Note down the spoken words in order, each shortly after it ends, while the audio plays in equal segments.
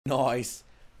Nice.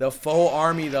 The faux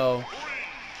army, though.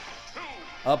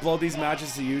 Upload these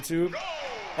matches to YouTube.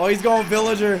 Oh, he's going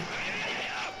villager.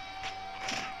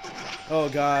 Oh,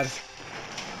 God.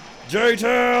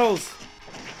 Jtails!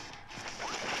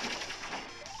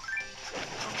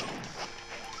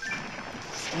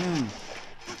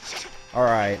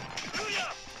 Alright.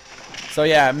 So,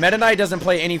 yeah, Meta Knight doesn't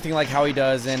play anything like how he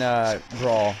does in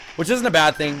Brawl. Which isn't a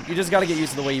bad thing. You just gotta get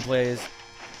used to the way he plays.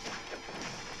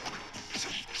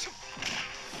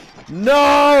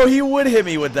 No! He would hit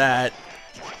me with that.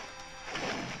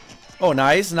 Oh,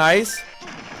 nice, nice.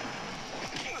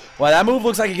 Wow, that move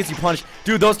looks like it gets you punched.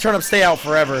 Dude, those turnips stay out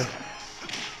forever.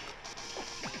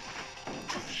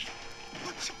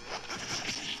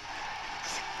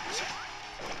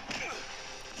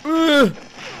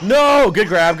 No! Good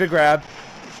grab, good grab.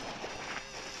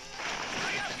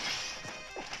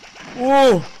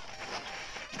 Whoa!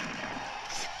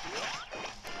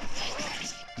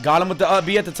 Got him with the up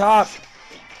B at the top.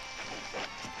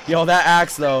 Yo, that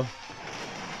axe, though.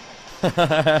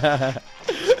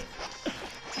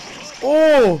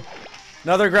 Oh!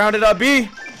 Another grounded up B.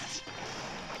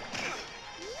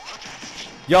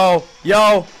 Yo,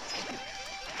 yo.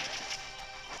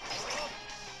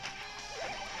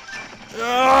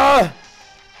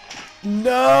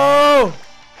 No!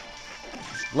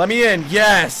 Let me in.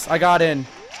 Yes, I got in.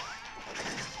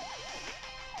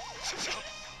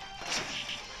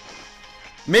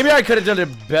 Maybe I could have done a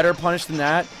better punish than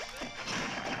that.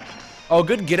 Oh,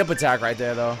 good get-up attack right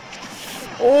there, though.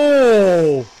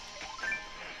 Oh!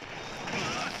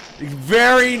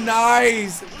 Very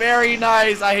nice. Very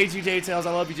nice. I hate you, Jtails.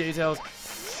 I love you, Jtails.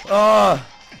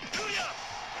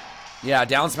 Yeah,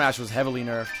 down smash was heavily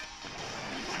nerfed.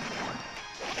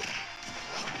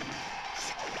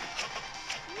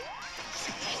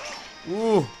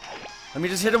 Ooh. Let me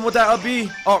just hit him with that up B.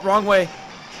 Oh, wrong way.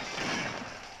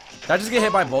 Did I just get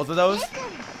hit by both of those?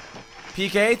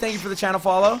 PK, thank you for the channel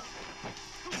follow.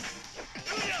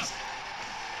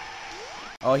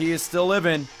 Oh, he is still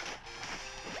living.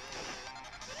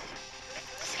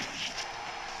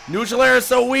 Neutral air is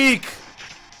so weak.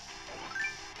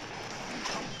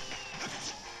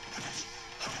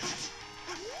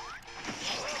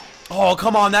 Oh,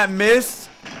 come on, that missed.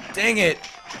 Dang it.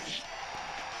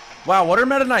 Wow, what are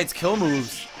Meta Knight's kill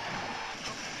moves?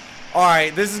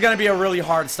 Alright, this is going to be a really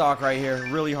hard stock right here.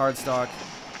 Really hard stock.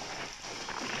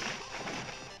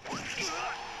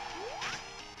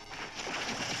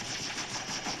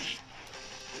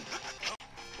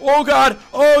 Oh, God.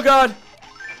 Oh, God.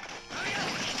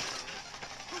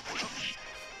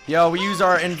 Yo, we use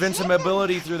our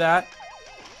invincibility through that.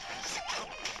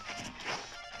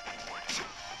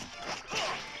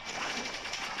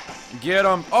 Get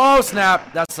him. Oh,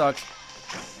 snap. That sucked.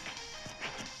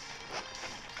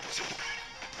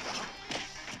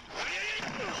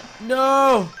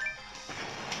 No.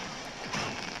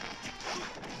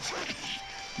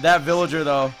 That villager,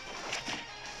 though.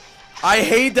 I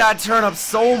hate that turnip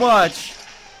so much.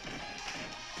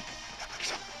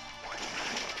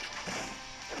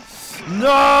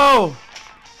 No.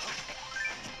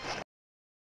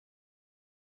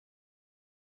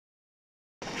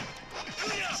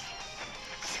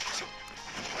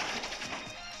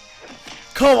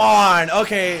 Come on.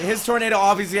 Okay, his tornado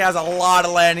obviously has a lot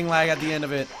of landing lag at the end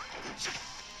of it.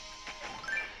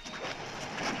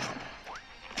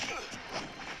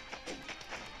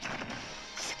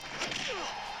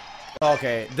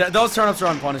 Okay, those turnips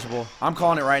are unpunishable. I'm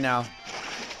calling it right now.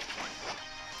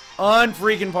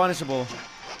 Unfreaking punishable.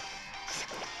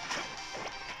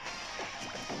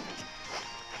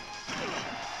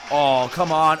 Oh,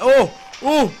 come on. Oh,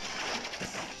 ooh.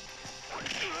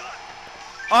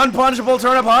 Unpunishable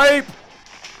turnip hype.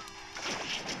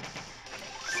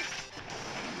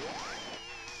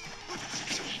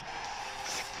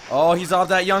 Oh, he's off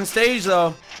that young stage,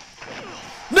 though.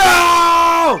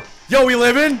 No! Yo, we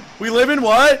living? We living?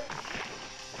 What?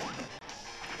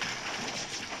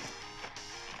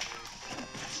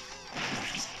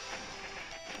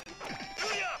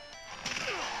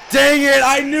 Dang it!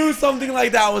 I knew something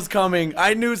like that was coming.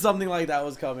 I knew something like that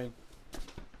was coming.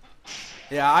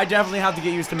 Yeah, I definitely have to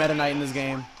get used to Meta Knight in this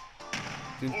game.